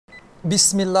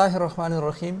بسم الله الرحمن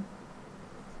الرحیم.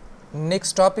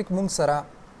 نیکسٹ ټاپک مونږ سره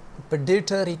په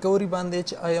ډیټا ریکوري باندې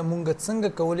چې آیا مونږ څنګه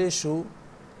کولای شو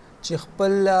چې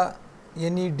خپل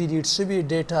یعنی ډیلیټ شوی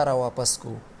ډیټا را واپس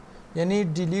کو، یعنی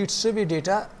ډیلیټ شوی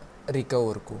ډیټا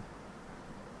ریکور کو.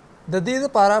 د دې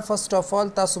لپاره فرست اف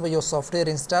آل تاسو به یو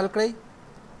سافټویر انسټال کړئ.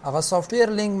 هغه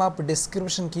سافټویر لینک ما په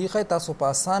ډسکرپشن کې ایښی، تاسو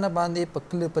په اسانه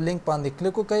باندې په لینک باندې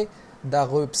کلیک وکړئ، دا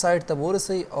ویب سایټ ته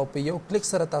ورسئ او په یو کلیک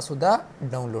سره تاسو دا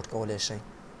ډاونلوډ کولی شئ.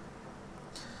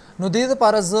 نو دې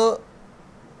لپاره زه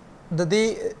د دې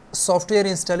سافټویر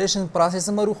انسټالیشن پروسس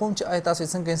مروخوم چې آیا تاسو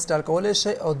څنګه انسټال کولی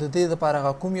شئ او د دې لپاره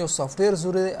هغه کوم یو سافټویر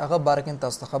ضروري دی هغه باره کې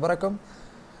تاسو ته خبره کوم.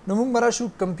 نو موږ به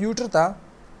راشو کمپیوټر ته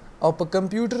او په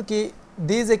کمپیوټر کې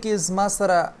دې ځای کې زما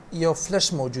سره یو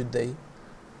فلش موجود دی.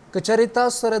 که چېرې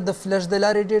تاسو سره د فلش د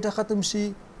لارې ډیټا ختم شي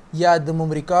یا د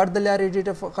میموري کارت د لارې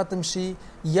ډیټا ختم شي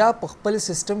یا په خپل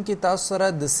سیسټم کې تاسو سره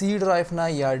د سی ډرایو نه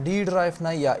یا ډي ډرایو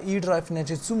نه یا ای ډرایو نه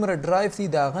چې څومره ډرایو دي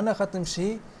د هغه نه ختم شي،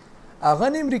 هغه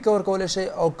نه هم ریکور کولی شئ.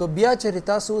 او که بیا چېرې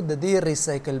تاسو د دې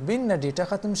ریسایکل بین نه ډیټا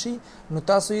ختم شي نو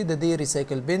تاسو یې د دې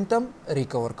ریسایکل بین ته هم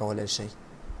ریکور کولی شئ.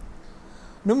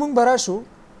 نو موږ به راشو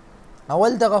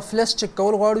اول دغه فلش چک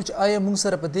کول غواړو چې آیا موږ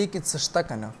سره په دې کې څه شته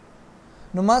که نه.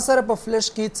 نو ما سره په فلش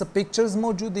کې څه پکچرز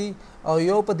موجود دي او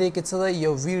یو په دې کې څه دی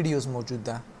یو ویډیوز موجود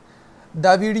ده.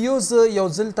 دا ویډیوز یو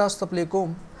ځل تاسو ته پلی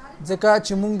کوم ځکه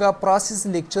چې مونږه پروسس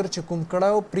لیکچر چې کوم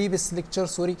کړی و پریویس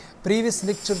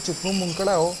لیکچر چې کوم مونږ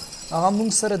کړی و هغه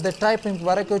مونږ سره د ټایپنګ په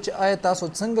باره کې چې آیا تاسو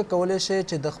څنګه کولی شئ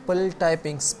چې د خپل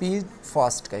ټایپنګ سپیډ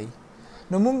فاسټ کړئ.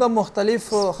 نو مونږ مختلف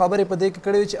خبرې په دې کې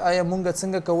کړې چې آیا مونږ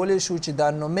څنګه کولی شو چې دا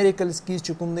نومیریکل کیز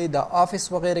چې کوم دی دا آفس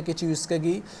وغیره کې چې یوز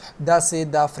کېږي،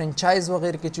 داسې دا فرنچایز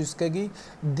وغیره کې چې یوز کېږي،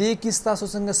 دې کیز تاسو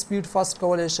څنګه سپیډ فاسټ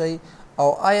کولی شئ او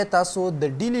آیا تاسو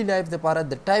د ډیلی لایف دپاره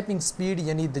د ټایپنګ سپیډ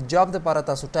یعنی د جاب دپاره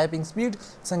تاسو ټایپنګ سپیډ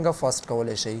څنګه فاسټ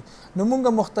کولی شئ. نو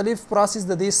مونږ مختلف پروسس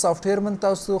د دې سافټویر من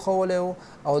تاسو ته ښوولی و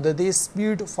او د دې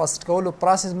سپیډ فاسټ کولو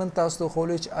پروسس من تاسو ته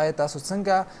ښوولی چې آیا تاسو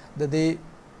څنګه د دې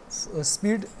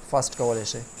سپیډ فاسټ کولی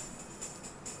شئ.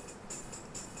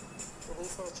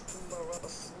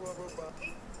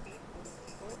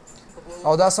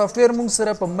 او دا سافټویر مونږ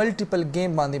سره په ملټیپل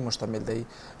گیم باندې مشتمل دی.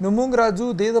 نو مونږ راځو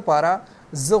دې دپاره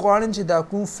زه غواړم چې دا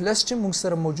کوم فلش چې مونږ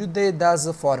سره موجود دی دا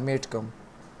زه فارمیټ کړم.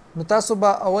 نو تاسو به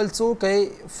اول څه وکئ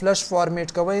فلش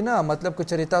فارمیټ کوئ نه، مطلب که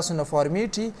چېرې تاسو نه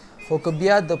فارمیټ وي خو که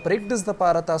بیا د پریکټس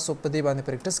دپاره تاسو په دې باندې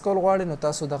پریکټس کول غواړئ نو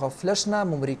تاسو دغه فلش نه،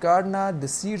 میموري کارډ نه،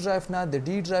 د سی ډرایو نه، د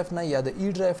ډي ډرایو نه یا د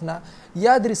ای ډرایو نه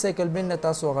یا د ریسایکل بین نه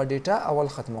تاسو هغه ډیټا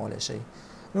اول ختمولی شئ.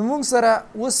 نو موږ سره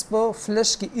اوس په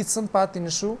فلش کې هېڅ هم پاتې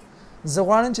نه شو. زه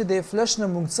غواړم چې د فلش نه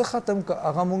موږ څه ختم که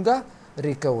هغه موږ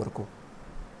ریکور کو.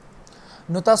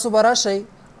 نو تاسو به راشئ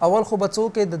اول خو به څه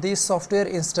وکئ د دې سافټویر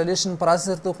انسټالیشن پروسس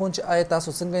درته وښوم چې آیا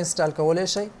تاسو څنګه انسټال کولی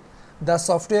شئ. دا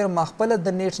سافټویر ما خپله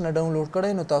د نیټ نه ډاونلوډ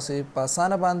کړی نو تاسو یې په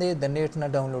اسانه باندې د نیټ نه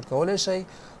ډاونلوډ کولی شئ.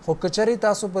 خو که چېرې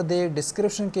تاسو په دې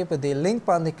ډسکرپشن کې په دې لینک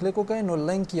باندې کلیک وکئ نو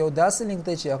لینک یو داسې لینک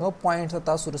دی چې هغه پوینټ ته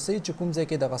تاسو رسوي چې کوم ځای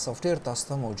کې دغه سافټویر تاسو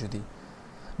ته موجود وي.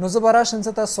 نو زه به راشم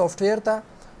څه ته سافټویر ته،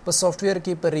 په سافټویر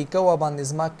کې په ریکور باندې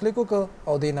زما کلیک وکړه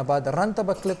او دې نه بعد رن ته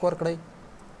به کلیک ورکړئ.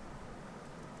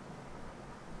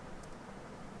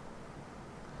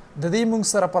 د دې موږ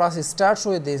سره پروسس سټارټ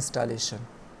شوی د انسټالیشن.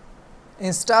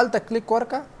 انسټال ته کلیک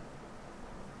ورکړه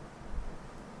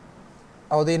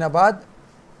او دې نه بعد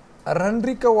رن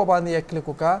ریکور باندې کلیک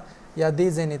وکړه یا دې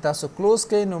ځای نه تاسو کلوز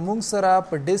کړئ. نو موږ سره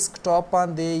په ډیسک ټاپ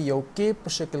باندې یو کیپ په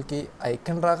شکل کې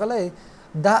آیکن راغلی.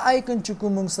 دا آیکن چې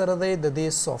کوم موږ سره دی د دې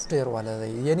سافټویر والا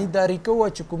دی، یعنی دا ریکور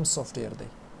چې کوم سافټویر دی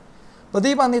په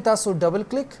دې باندې تاسو ډبل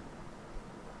کلیک.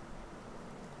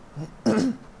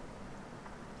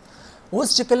 اوس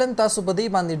چې کله تاسو په دې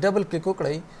باندې ډبل کلیک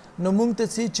وکړئ نو موږ ته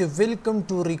څه چې ویلکم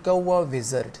ټو ریکور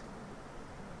ویزرډ.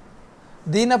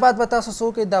 دې نه بعد به تاسو څه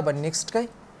وکړئ دا به نیکسټ کړئ.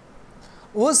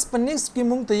 اوس په نیکسټ کې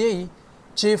موږ ته یی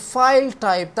چې فایل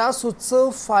ټایپ تاسو څه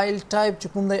فایل ټایپ چې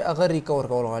کوم دی هغه ریکور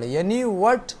کول غواړئ، یعنی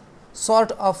وټ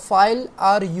sort of file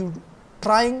are you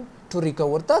trying to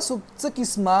recover. تاسو څه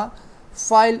قسمه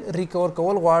فایل ریکور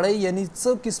کول غواړئ، یعنی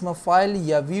څه قسمه فایل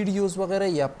یا ویډیوز وغیره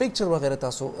یا پکچر وغیره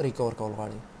تاسو ریکور کول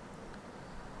غواړئ.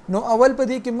 نو اول په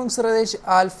دې کې موږ سره دی چې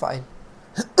آل فایل.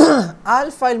 آل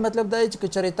فایل مطلب دا چې که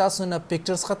چېرې تاسو نه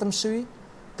پکچرز ختم شوي،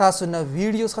 تاسو نه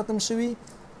ویډیوز ختم شوي،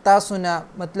 تاسو نه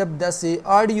مطلب داسې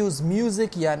آډیوز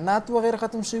میوزیک یا نعت وغیره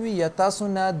ختم شوي، یا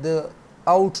تاسو نه د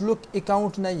آوټلوک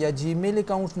اکاونټ نه یا جیمیل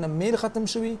اکاونټ نه میل ختم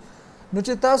شوي، نو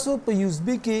چې تاسو په یو اس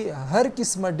بي کې هر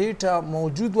قسمه ډیټا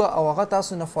موجود و او هغه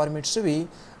تاسو نه فارمیټ شوي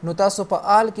نو تاسو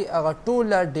په آل کې هغه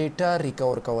ټوله ډیټا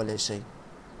ریکور کولی شئ.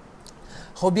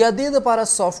 خو بیا دې دپاره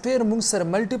سافټویر موږ سره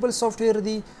ملټیپل سافټویر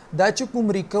دي دا چې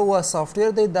کوم ریکور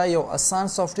سافټویر دی دا یو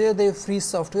اسان سافټویر دی فری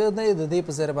سافټویر دی د دې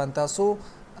په ذریعه باندې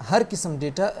تاسو هر قسم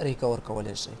ډیټا ریکور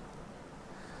کولی شئ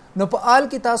نو په آل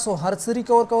کې تاسو هر څه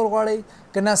ریکور کول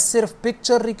غواړئ که نه صرف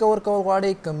پکچر ریکور کول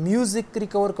غواړئ که میوزیک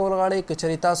ریکور کول غواړئ که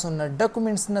چېرې تاسو نه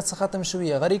ډاکومنټس نه څه ختم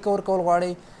شوي هغه ریکور کول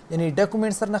غواړئ یعنی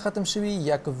ډاکومنټس سره نه ختم شوي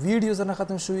یا که ویډیوز نه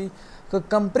ختم شوي که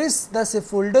کمپریس داسې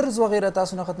فولډرز وغیره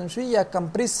تاسو نه ختم شوي یا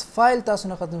کمپریس فایل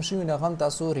تاسو نه ختم شوي نو هم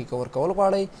تاسو ریکور کول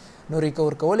غواړئ نو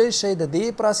ریکور کولی شئ د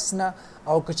دې پروسس نه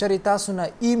او که چېرې تاسو نه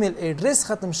ایمیل ایډرس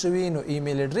ختم شوي نو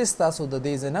ایمیل ایډرس تاسو د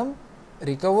دې ځای نه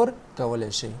ریکور کولی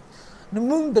شئ نو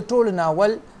موږ د ټولو نه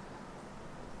اول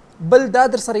بل دا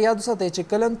در سره یاد وساتئ چې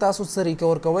کله تاسو څه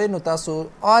ریکور کوئ نو تاسو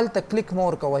آل ته کلیک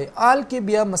مور کوئ آل کې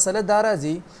بیا مسله دا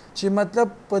راځي چې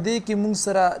مطلب په دې کې موږ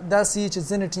سره داسې چې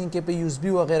ځینې ټیم کې په یو اس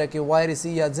بي وغیره کې وایرس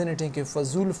یا ځینې ټیم کې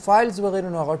فضول فایلز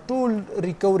وغیره نو هغه ټول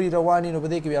ریکوري رواني نو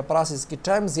په دې کې بیا پروسس کې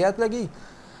ټایم زیات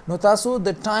لګي نو تاسو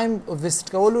د ټایم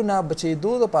ویسټ کولو نه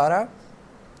بچېدو دپاره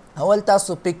اول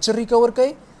تاسو پکچر ریکور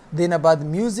کوئ دینه بعد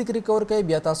میوزیک ریکور کوي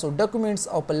بیا تاسو ډاکومنټس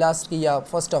او په لاست کې یا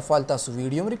فرست اف آل تاسو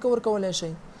ویډیو ریکور کولی شئ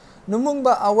نو موږ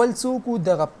به اول څه وکړو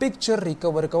دغه پکچر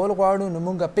ریکور کول غواړو نو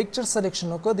موږ پکچر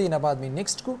سلیکشن وکړو دینه بعد مې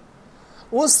نیکسټ کو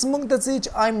اوس موږ ته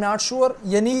چې آی ایم ناٹ شور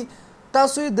یعنی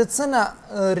تاسو د څه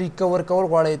نه ریکور کول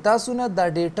غواړئ تاسو نه دا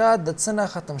ډیټا د څه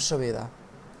نه ختم شوې ده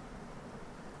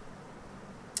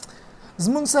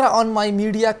زمونږ سره آن مای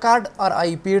میډیا کارډ اور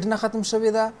آی پیډ نه ختم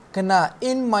شوې ده که نه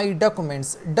ان مای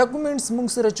ډاکومنټس مونږ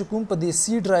سره چې کوم په دې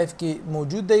سی ډرایو کې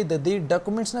موجود دی د دې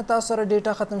ډاکومنټس نه تاسو سره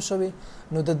ډیټا ختم شوې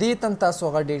نو د دې تم تاسو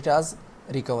هغه ډیټاز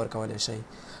ریکور کولی شئ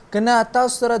که نه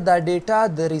تاسو سره دا ډیټا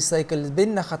د ریسایکل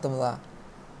بن نه ختم ده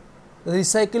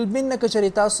ریسایکل بن نه که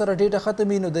چېرې تاسو سره ډیټا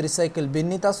ختم وي نو د ریسایکل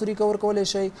بن نه تاسو ریکور کولی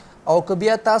شئ او که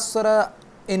بیا تاسو سره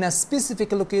in a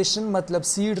specific location مطلب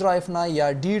سی ډرایو نه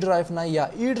یا ډي ډرایو نه یا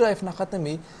ای ډرایو نه ختم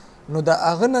وي نو د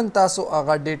هغه نن تاسو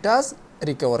هغه ډیټاز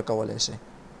ریکور کولی شئ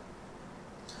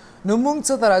نو موږ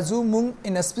څه ته راځو موږ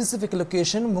in a specific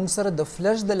location موږ سره د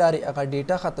فلش د لارې هغه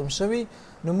ډیټا ختم شوي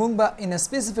نو موږ به in a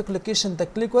specific location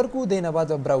ته کلیک ورکړو دی نه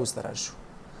بعد به براوز ته راشو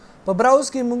په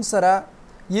براوز کې موږ سره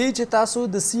یی چې تاسو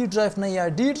د سی ډرایو نه یا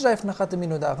ډي ډرایو نه ختم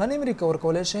نو دا غنیم ریکور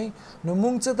کولی شئ نو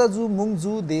موږ څه ته ځو موږ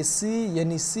ځو د سی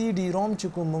یعنی سی ډي روم چې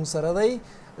کوم موږ سره دی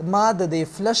ما د دې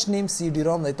فلش نیم سی ډي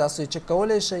روم دی تاسو یې چک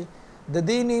کولی شئ د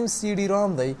دې نیم سی ډي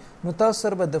روم دی نو تاسو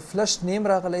سره به د فلش نیم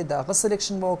راغلی د هغه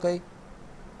سلیکشن به وکئ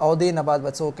او دې نه بعد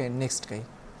به څه وکئ نیکسټ کوئ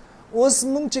اوس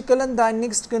موږ چې کله دا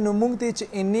نیکسټ کوو نو موږ ته چې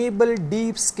انیبل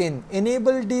ډیپ سکن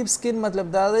انیبل ډیپ سکن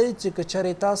مطلب دا دی چې که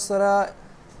چېرې تاسو سره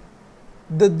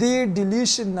د دې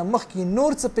ډیلیشن نه مخکې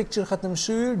نور څه پکچر ختم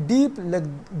شوي ډیپ لږ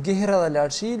ګهره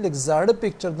لاړ شي لږ زاړه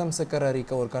پکچر دم څه کره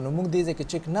ریکور کړه نو موږ دې ځای کې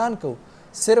چک نه کوو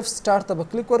صرف سټارټ ته به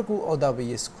کلیک ورکړو او دا به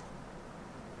یې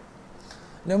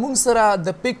نو موږ سره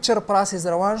د پکچر پروسس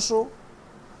روان شو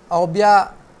او بیا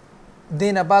دې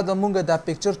نه بعد موږ دا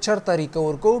پکچر چېرته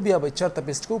ریکور کوو بیا به چېرته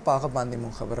پیسټ کوو په هغه باندې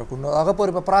موږ خبره کوو نو هغه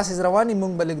پورې به پروسس روان وي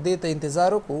موږ به لږ دې ته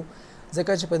انتظار وکړو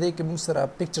ځکه چې په دې کې موږ سره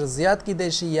پکچر زیات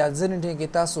کیدای شي یا ځینې ټایم کې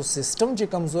تاسو سیسټم چې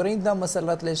کمزوري دا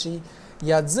مسله راتلی شي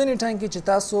یا ځینې ټایم کې چې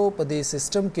تاسو په دې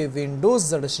سیسټم کې وینډوز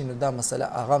زړه شي نو دا مسله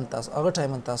هغه هم تاسو هغه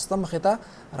ټایم هم تاسو ته مخې ته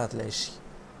راتلی شي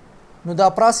نو دا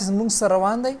پروسس موږ سره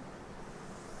روان دی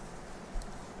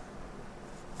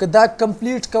که دا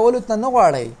کمپلیټ کولو ته نه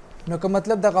غواړئ نو که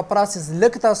مطلب دغه پروسس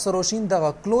لږ تاسو سره وشي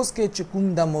دغه کلوز کې چې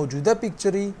کوم د موجوده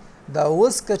پکچري دا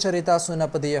اوس که چېرې تاسو نه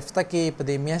په دې هفته کې په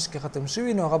دې میاشت کې ختم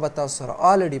شوي نو هغه به تاسو سره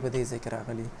آلریډي په دې ځای کې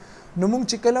راغلي نو موږ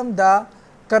چې کله هم دا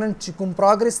کرنټ چې کوم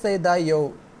پروګرس دی دا یو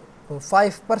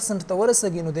 5% ته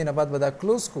ورسېږي نو دې نه بعد به دا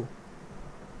کلوز کو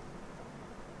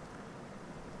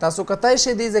تاسو کتای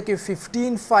شئ دې ځای کې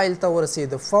 15 فایل ته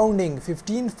ورسېده فاونډینګ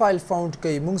 15 فایل فاونډ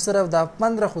کوي موږ سره دا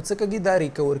 15 خو څه کوي دا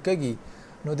ریکور کوي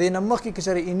نو د نه مخکې که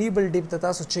چېرې انیبل ډیپ ته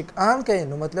تاسو چک آن کوئ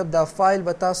نو مطلب دا فایل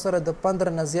به تاسو سره د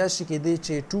 15 نه زیات شي کېدی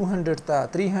چې 200 ته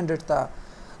 300 ته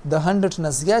د 100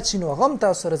 نه زیات شي نو هغه هم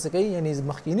تاسو سره څه کوي یعنی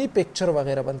مخکینی پکچر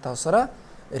وغیره به تاسو سره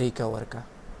ریکور کا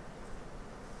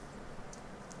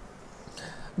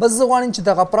بس زه غواړم چې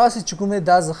دغه پروسس چې کوم دی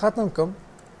دا زه ختم کړم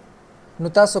نو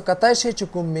تاسو کتای شئ چې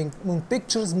کوم مونږ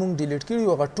پکچرز مونږ ډیلیټ کړي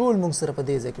هغه ټول مونږ سره په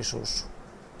دې ځای کې شو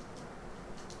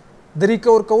د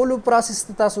ریکور کولو پروسس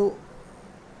ته تاسو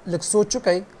لږ سوچ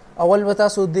وکئ اول به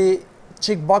تاسو د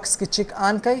چک باکس کې چک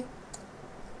آن کئ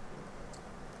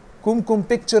کوم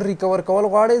پکچر ریکور کول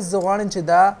غواړئ زه غواړم چې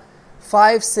دا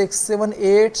 5 6 7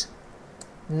 8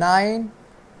 9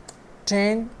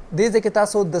 10 دې ځای کې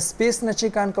تاسو د سپیس نه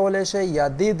چک آن کولی شئ یا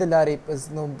دې د لارې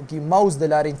ماوس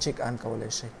د لارې چک آن کولی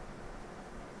شئ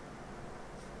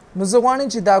نو زه غواړم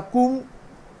چې دا کوم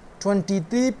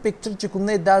 23 پکچر چې کوم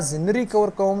دی دا زه نه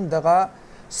ریکور کوم دغه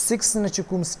 6 نه چې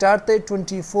کوم سټارټ دی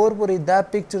 24 پورې دا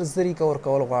پکچر زه ریکور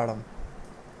کول غواړم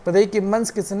په دې کې منځ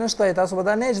کې څه نشته تاسو به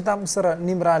دا نه چې دا موږ سره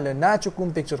نیم راغله نه چې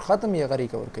کوم پکچر ختم یې هغه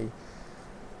ریکور کوي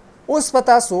اوس په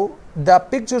تاسو دا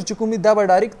پکچر چې کوم دی دا به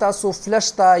ډایرکټ تاسو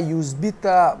فلش ته یو اس بي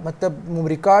ته مطلب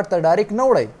میموري کارت ته ډایرکټ نه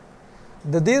وړئ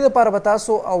د دې لپاره به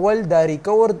تاسو اول دا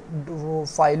ریکور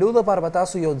فایلو لپاره به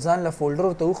تاسو یو ځان له فولډر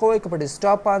ورته وښوئ که په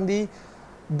ډیسکټاپ باندې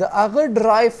د هغه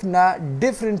ډرایو نه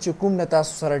ډفرنټ چې کوم نه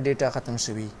تاسو سره ډیټا ختم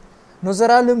شوي نو زه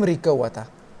رالم ریکوا ته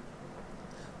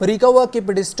په ریکوا کې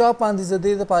په ډیسکټاپ باندې زه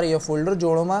دې لپاره یو فولډر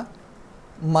جوړوم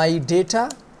مای ډیټا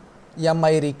یا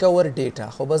مای ریکور ډیټا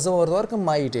خو به زه ورته ورکړم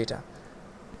مای ډیټا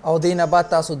او دې نه بعد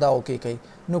تاسو دا اوکې کوئ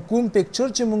نو کوم پکچر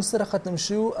چې موږ سره ختم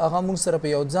شو هغه موږ سره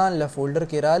په یو ځان له فولډر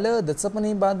کې رااله د څه په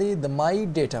نوم باندې د مای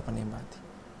ډیټا په نوم باندې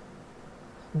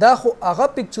دا خو هغه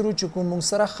پکچرو چې کوم موږ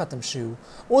سره ختم شو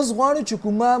اوس غواړو چې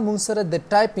کومه موږ سره د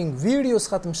ټایپینګ ویډیوز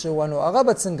ختم شو نو هغه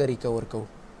به څنګه ریکور کوو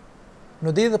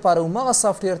نو دې لپاره هماغه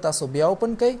سافټویر تاسو بیا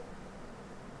اوپن کړئ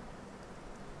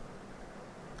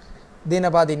دې نه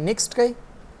بعد نیکسټ کړئ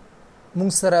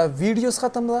موږ سره ویډیوز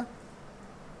ختم ده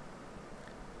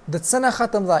د څه نه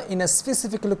ختم ده ان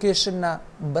سپیسیفیک لوکیشن نه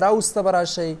براوز ته به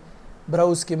راشئ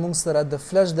براوز کې موږ سره د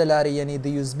فلش د لارې یعنی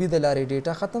د یو اس بي د لارې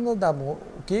ډیټا ختم ده دا مو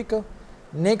اوکې که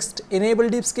نیکسټ انیبل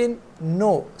ډیپ سکین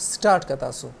نو سټارټ که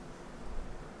تاسو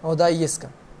او دا یس که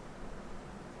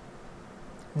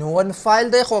نو ون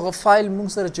فایل دی خو هغه فایل موږ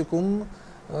سره چې کوم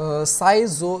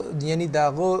سایز یعنی د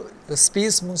هغه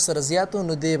سپیس موږ سره زیات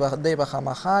نو دی به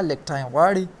خامخا لږ ټایم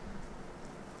غواړي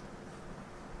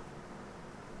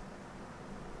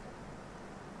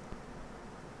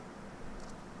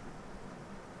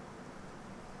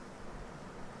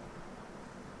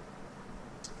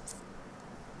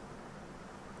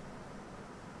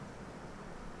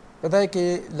په دې کې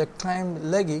لږ ټایم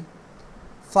لګي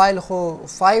فایل خو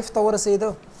 5 ته ورسېده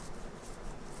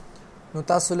نو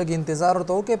تاسو لږ انتظار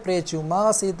ورته وکړئ پرې چې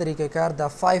هماغه صحیح طریقه کار دا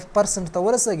 5% ته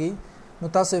ورسېږي نو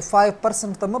تاسو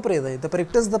 5% ته مه پرېږدئ د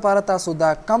پریکټس دپاره تاسو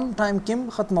دا کم ټایم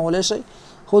کې ختمولی شئ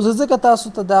خو زه ځکه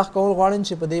تاسو ته دا کول غواړم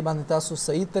چې په دې باندې تاسو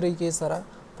صحیح طریقې سره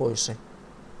پوه شئ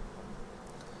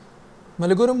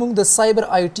ملګرو موږ د سایبر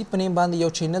آی ټي په نوم باندې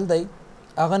یو چینل دی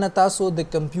هغه نه تاسو د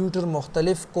کمپیوټر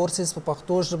مختلف کورسز په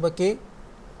پښتو ژبه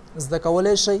کې زده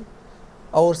کولی شئ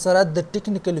او سره د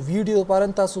ټیکنیکل ویډیو لپاره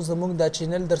تاسو زموږ دا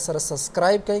چینل در سره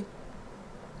سبسکرایب کړئ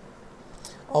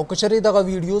او که چېرې دغه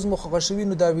ویډیوز مو خوښه شوي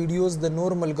نو دا ویډیوز د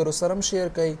نور ملګرو سره هم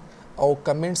شیر کړئ او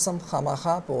کمنټس هم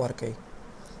خامخا په ورکړئ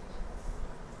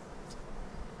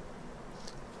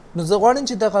نو زه غواړم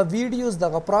چې دغه ویډیوز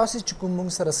دغه پروسس چې کوم موږ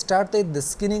سره سټارټ دی د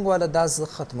سکینینګ والا دا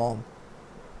زه ختموم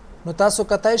نو تاسو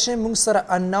کتای شئ موږ سره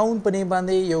اناون په نوم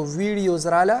باندې یو ویډیوز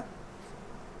رااله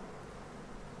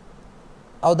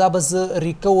او دا به زه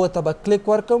ریکور ته به کلیک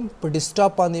ورکړم په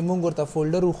ډیسکټاپ باندې موږ ورته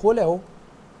فولډر وښولی و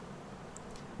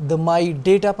د مای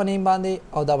ډیټا په نوم باندې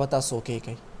او دا به تاسو اوکې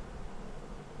کوئ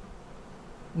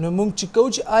نو موږ چې کوو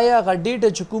چې آیا هغه ډیټا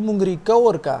چې کوم موږ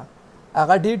ریکور کا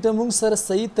هغه ډیټا موږ سره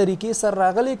صحیح طریقې سره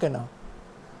راغلی که نه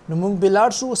نو موږ به لاړ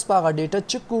شو اوس په هغه ډیټا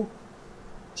چک کړو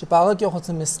چې په هغه کې خو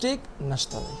څه مسټیک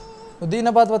نشته دی نو دې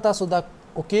نه بعد به تاسو دا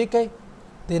اوکې کوئ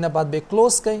دې نه بعد به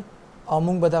کلوز کوئ او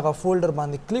موږ به دغه فولډر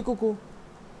باندې کلیک وکړو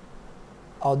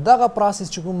او دغه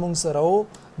پروسس چې کوم موږ سره و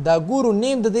دا ګورو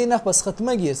نیم د دې نه بس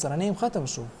ختمېږي سره نیم ختم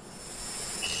شو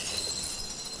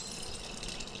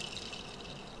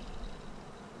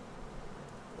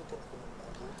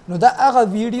نو دا هغه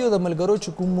ویډیو د ملګرو چې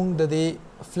کوم موږ د دې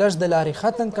فلش د لارې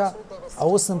ختم کا او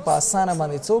اوس هم په اسانه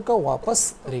باندې څه وکړه واپس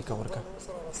ریکور کړه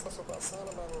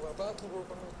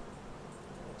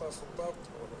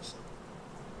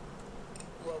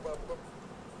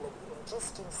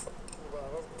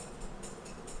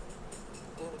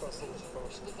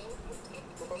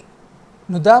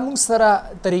نو دا موږ سره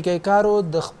طریقه کارو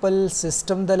د خپل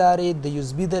سیستم د لارې د یو اس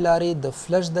بي د لارې د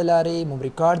فلش د لارې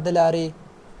میموري کارت د لارې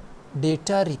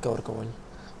ډیټا ریکور کول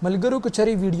ملګرو که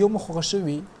چېرې ویډیو مو خوښه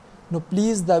شوي نو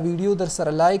پلیز دا ویډیو در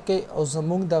سره لایک کړئ او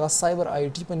زموږ دغه سایبر آی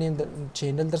ټي په نیم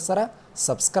چینل در سره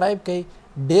سبسکرایب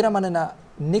کړئ ډیره مننه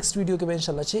نیکسټ ویډیو کې به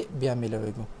انشاءالله چې بیا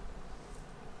میلوږو